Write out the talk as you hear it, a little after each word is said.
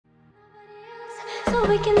so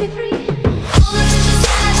we can be free. All the things you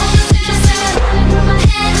said, all the things you said, running through my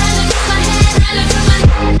head, running through my head, running through my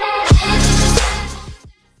head. All the things you said.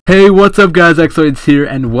 Hey, what's up guys, Exoidz here,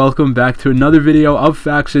 and welcome back to another video of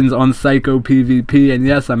factions on SaicoPvP. And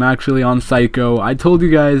yes, I'm actually on Saico. I told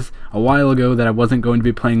you guys a while ago that I wasn't going to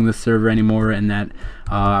be playing this server anymore and that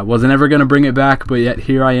I wasn't ever going to bring it back, but yet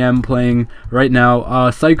here I am playing right now.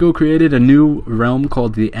 Saico created a new realm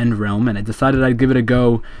called the End Realm, and I decided I'd give it a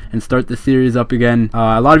go and start the series up again.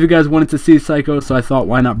 A lot of you guys wanted to see Saico, so I thought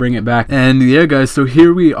why not bring it back. And yeah guys, so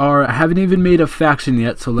here we are. I haven't even made a faction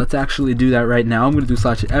yet, so let's actually do that right now. I'm going to do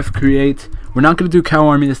 /F create. We're not going to do Cow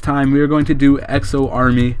Army this time. We are going to do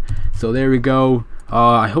ExoArmy. So there we go.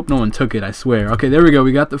 I hope no one took it, I swear. Okay, there we go.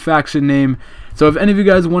 We got the faction name. So if any of you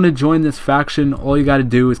guys want to join this faction, all you got to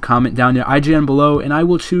do is comment down your IGN below, and I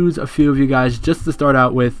will choose a few of you guys just to start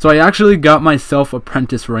out with. So I actually got myself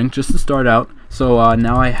apprentice rank just to start out. So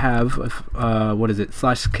now I have, what is it,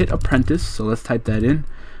 /kit apprentice. So let's type that in.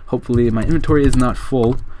 Hopefully my inventory is not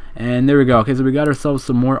full. And there we go. Okay, so we got ourselves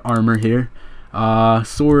some more armor here.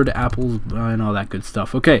 Sword, apples, and all that good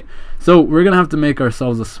stuff. Okay, so we're gonna have to make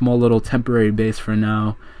ourselves a small little temporary base for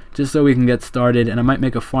now, just so we can get started, and I might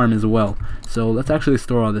make a farm as well. So let's actually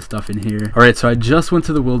store all this stuff in here. Alright, so I just went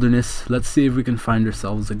to the wilderness. Let's see if we can find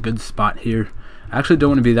ourselves a good spot here. I actually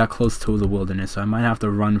don't want to be that close to the wilderness, so I might have to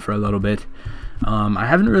run for a little bit. I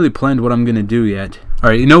haven't really planned what I'm gonna do yet.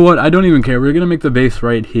 Alright, you know what, I don't even care. We're gonna make the base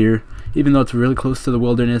right here. Even though it's really close to the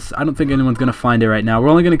wilderness, I don't think anyone's going to find it right now. We're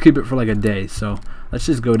only going to keep it for like a day, so let's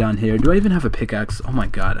just go down here. Do I even have a pickaxe? Oh my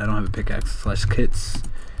god, I don't have a pickaxe. /kits.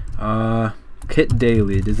 Kit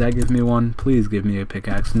daily. Does that give me one? Please give me a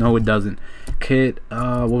pickaxe. No, it doesn't. Kit,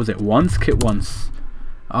 what was it? Once? Kit once.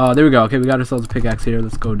 There we go. Okay, we got ourselves a pickaxe here.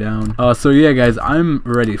 Let's go down. So yeah, guys, I'm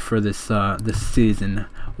ready for this this season.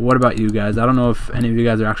 What about you guys? I don't know if any of you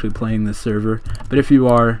guys are actually playing this server, but if you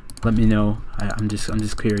are, let me know. I'm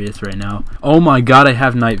just curious right now. Oh my god, I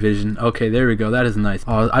have night vision. Okay, there we go. That is nice.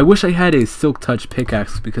 I wish I had a silk touch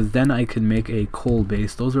pickaxe, because then I could make a coal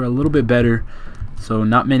base. Those are a little bit better, so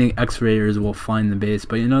not many X-rayers will find the base.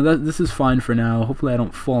 But you know, this is fine for now. Hopefully I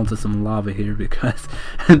don't fall into some lava here, because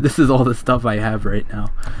this is all the stuff I have right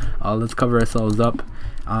now. Let's cover ourselves up.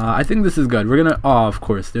 I think this is good. We're gonna, of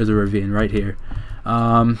course, there's a ravine right here.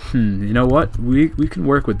 You know what, we can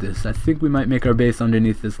work with this. I think we might make our base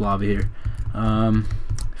underneath this lava here,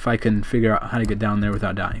 if I can figure out how to get down there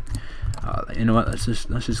without dying. You know what, let's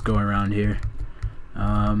just go around here.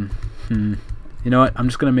 You know what, I'm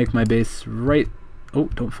just gonna make my base right, oh,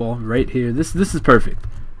 don't fall, right here. This is perfect.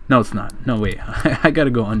 No, it's not. No, wait, I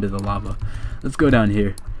gotta go under the lava. Let's go down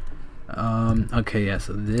here. Okay, yeah,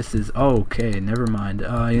 so this is, okay, never mind.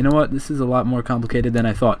 You know what, this is a lot more complicated than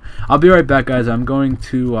I thought. I'll be right back, guys. I'm going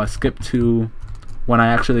to skip to when I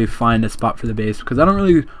actually find a spot for the base, because I don't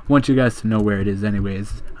really want you guys to know where it is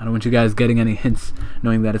anyways. I don't want you guys getting any hints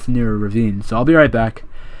knowing that it's near a ravine. So I'll be right back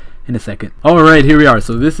in a second. Alright, here we are.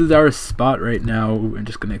 So this is our spot right now. We're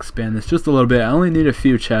just gonna expand this just a little bit. I only need a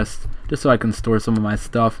few chests just so I can store some of my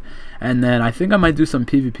stuff, and then I think I might do some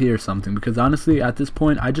PvP or something, because honestly at this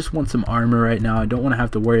point I just want some armor right now. I don't want to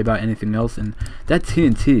have to worry about anything else, and that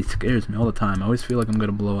TNT scares me all the time. I always feel like I'm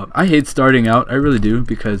gonna blow up. I hate starting out, I really do,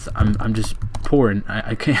 because I'm just poor and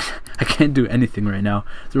I can't do anything right now.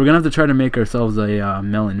 So we're gonna have to try to make ourselves a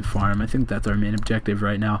melon farm. I think that's our main objective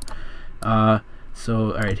right now.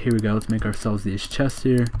 So alright, here we go. Let's make ourselves these chests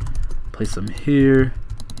here. Place them here,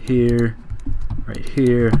 here, right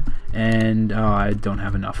here, and I don't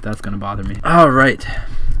have enough. That's gonna bother me. Alright,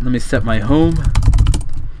 let me set my home.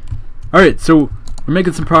 Alright, so we're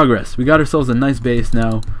making some progress. We got ourselves a nice base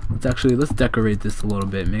now. Let's decorate this a little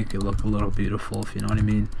bit, make it look a little beautiful, if you know what I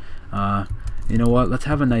mean. You know what, let's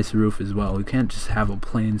have a nice roof as well. We can't just have a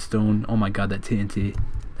plain stone. Oh my god, that TNT.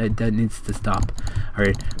 That needs to stop.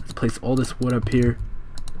 Alright, let's place all this wood up here.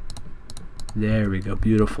 There we go,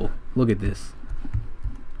 beautiful. Look at this.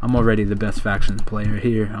 I'm already the best factions player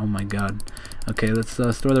here. Oh my god. Okay, let's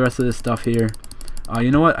store the rest of this stuff here. You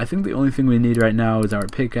know what, I think the only thing we need right now is our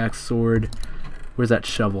pickaxe, sword. Where's that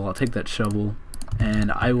shovel? I'll take that shovel,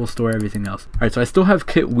 and I will store everything else. Alright, so I still have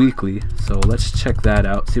kit weekly, so let's check that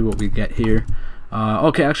out, see what we get here.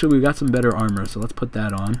 Okay, actually we got some better armor, so let's put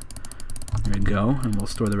that on. There we go, and we'll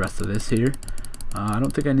store the rest of this here. I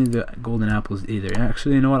don't think I need the golden apples either.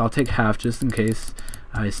 Actually, you know what, I'll take half just in case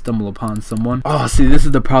I stumble upon someone. Oh, see, this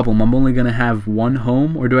is the problem. I'm only gonna have one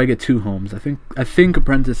home, or do I get two homes? I think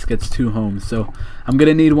apprentice gets two homes, so I'm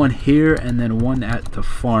gonna need one here and then one at the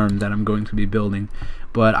farm that I'm going to be building.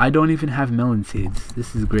 But I don't even have melon seeds.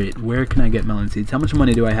 This is great. Where can I get melon seeds? How much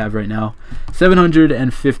money do I have right now?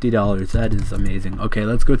 $750. That is amazing. Okay,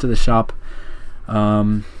 let's go to the shop.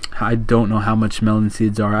 I don't know how much melon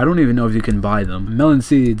seeds are. I don't even know if you can buy them. Melon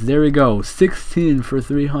seeds, there we go. 16 for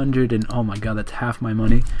 300, and oh my god, that's half my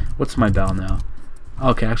money. What's my bell now?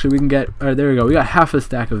 Okay, actually we can get, alright, there we go. We got half a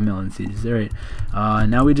stack of melon seeds. Alright,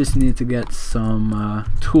 now we just need to get some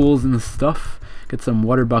tools and stuff. Get some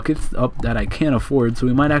water buckets that I can't afford, so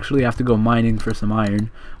we might actually have to go mining for some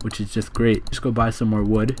iron, which is just great. Just go buy some more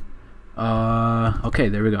wood. Okay,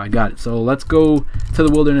 there we go. I got it. So let's go to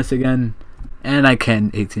the wilderness again. And I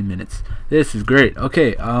can 18 minutes. This is great.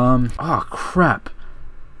 Okay, oh crap.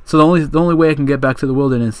 So the only way I can get back to the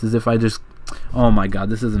wilderness is if I just, oh my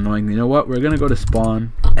god, this is annoying. You know what? We're gonna go to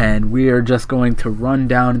spawn and we are just going to run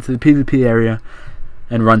down into the PvP area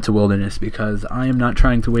and run to wilderness because I am not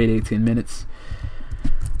trying to wait 18 minutes.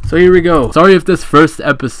 So here we go. Sorry if this first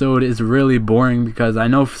episode is really boring because I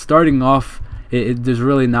know starting off there's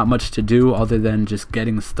really not much to do other than just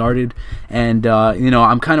getting started, and you know,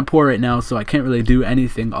 I'm kind of poor right now, so I can't really do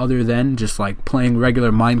anything other than just like playing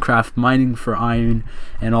regular Minecraft, mining for iron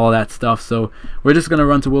and all that stuff. So we're just gonna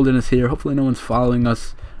run to wilderness here. Hopefully no one's following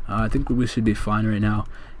us. I think we should be fine right now,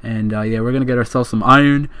 and yeah, we're gonna get ourselves some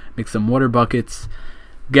iron, make some water buckets,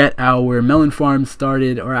 get our melon farm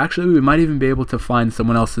started, or actually we might even be able to find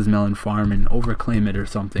someone else's melon farm and overclaim it or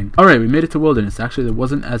something. Alright, we made it to wilderness. Actually, it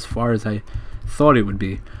wasn't as far as I thought it would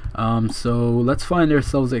be. So let's find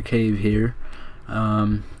ourselves a cave here.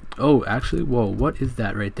 Oh, actually, whoa, what is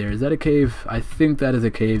that right there? Is that a cave? I think that is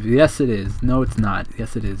a cave. Yes, it is. No, it's not.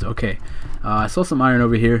 Yes, it is. Okay. I saw some iron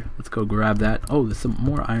over here. Let's go grab that. Oh, there's some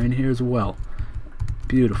more iron here as well.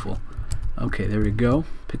 Beautiful. Okay, there we go.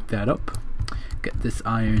 Pick that up. Get this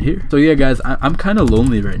iron here. So yeah, guys, I'm kind of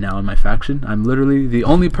lonely right now in my faction. I'm literally the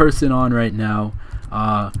only person on right now.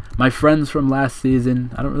 My friends from last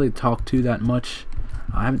season, I don't really talk to that much.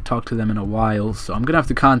 I haven't talked to them in a while, so I'm gonna have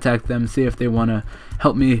to contact them, see if they want to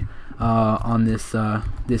help me on this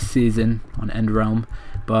this season on End Realm.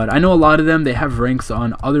 But I know a lot of them, they have ranks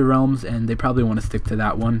on other realms, and they probably want to stick to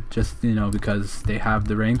that one, just, you know, because they have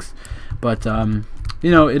the ranks. But you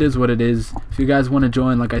know, it is what it is. If you guys want to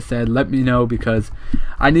join, like I said, let me know because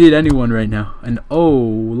I need anyone right now. And oh,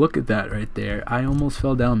 look at that right there. I almost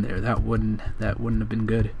fell down there. That wouldn't have been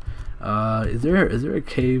good. Is there a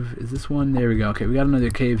cave? Is this one? There we go. Okay, we got another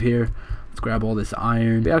cave here. Let's grab all this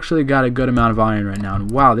iron. We actually got a good amount of iron right now. And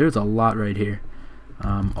wow, there's a lot right here.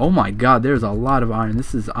 Oh my god, there's a lot of iron.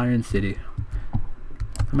 This is Iron City.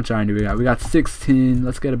 How much iron do we got? We got 16.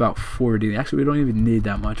 Let's get about 40. Actually, we don't even need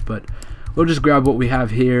that much, but we'll just grab what we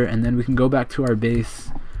have here, and then we can go back to our base.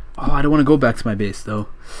 Oh, I don't want to go back to my base, though.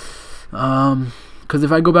 Because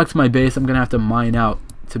if I go back to my base, I'm going to have to mine out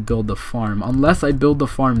to build the farm. Unless I build the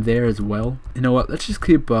farm there as well. You know what? Let's just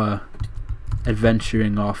keep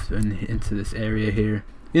adventuring off into this area here.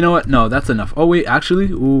 You know what? No, that's enough. Oh, wait,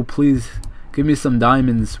 actually? Ooh, please. Give me some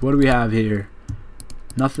diamonds. What do we have here?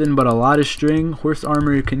 Nothing but a lot of string. Horse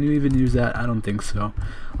armor. Can you even use that? I don't think so.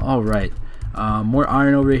 Alright. More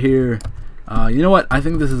iron over here. You know what? I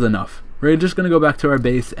think this is enough. We're just going to go back to our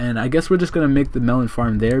base, and I guess we're just going to make the melon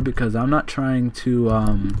farm there because I'm not trying to...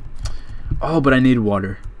 Oh, but I need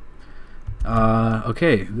water.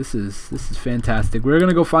 Okay, this is fantastic. We're going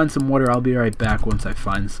to go find some water. I'll be right back once I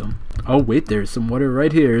find some. Oh, wait, there's some water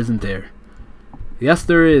right here, isn't there? Yes,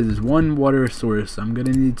 there is. One water source. I'm going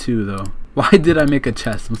to need two, though. Why did I make a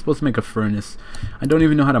chest? I'm supposed to make a furnace. I don't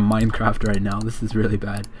even know how to Minecraft right now. This is really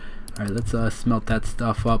bad. Alright, let's smelt that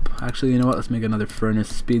stuff up. Actually, you know what? Let's make another furnace.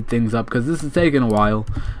 Speed things up because this is taking a while.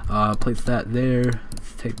 Place that there.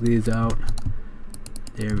 Let's take these out.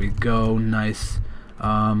 There we go. Nice.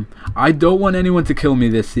 I don't want anyone to kill me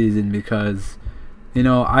this season because, you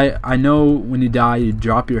know, I know when you die you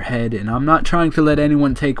drop your head, and I'm not trying to let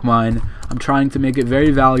anyone take mine. I'm trying to make it very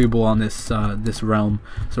valuable on this this realm.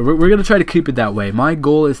 So we're gonna try to keep it that way. My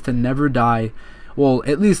goal is to never die. Well,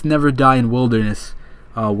 at least never die in wilderness,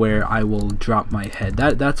 where I will drop my head.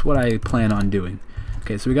 That's what I plan on doing.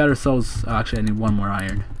 Okay, so we got ourselves. Actually, I need one more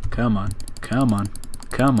iron. Come on, come on,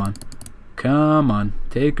 come on, come on.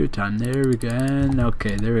 Take your time. There we go. And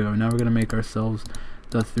okay, there we go. Now we're gonna make ourselves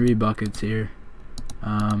the 3 buckets here.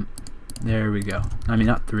 There we go. I mean,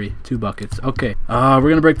 not 3, 2 buckets. Okay. We're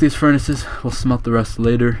gonna break these furnaces. We'll smelt the rest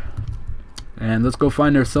later. And let's go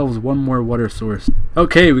find ourselves one more water source.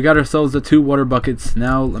 Okay, we got ourselves the 2 water buckets.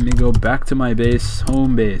 Now let me go back to my base,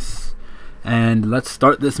 home base, and let's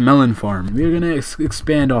start this melon farm. We're gonna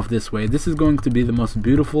expand off this way. This is going to be the most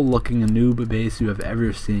beautiful looking noob base you have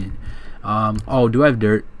ever seen. Oh, do I have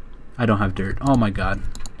dirt? I don't have dirt. Oh my god.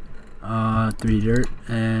 3 dirt,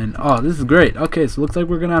 and oh, this is great. Okay, so looks like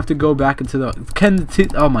we're gonna have to go back into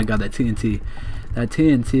the oh my god, that TNT. That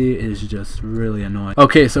TNT is just really annoying.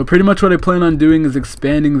 Okay, so pretty much what I plan on doing is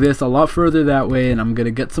expanding this a lot further that way, and I'm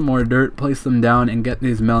gonna get some more dirt, place them down, and get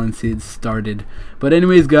these melon seeds started. But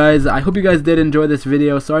anyways, guys, I hope you guys did enjoy this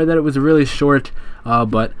video. Sorry that it was really short,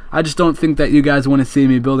 but I just don't think that you guys want to see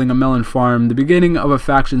me building a melon farm. The beginning of a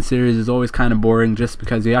faction series is always kind of boring just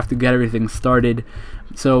because you have to get everything started.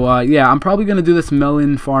 So yeah, I'm probably gonna do this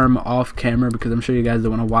melon farm off camera because I'm sure you guys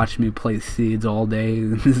don't want to watch me place seeds all day.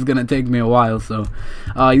 This is gonna take me a while. So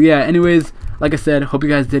yeah, anyways, like I said, hope you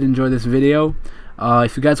guys did enjoy this video.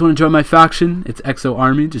 If you guys want to join my faction, it's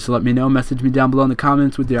ExoArmy. Just let me know. Message me down below in the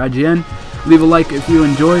comments with your IGN. Leave a like if you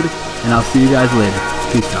enjoyed, and I'll see you guys later.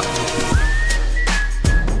 Peace out.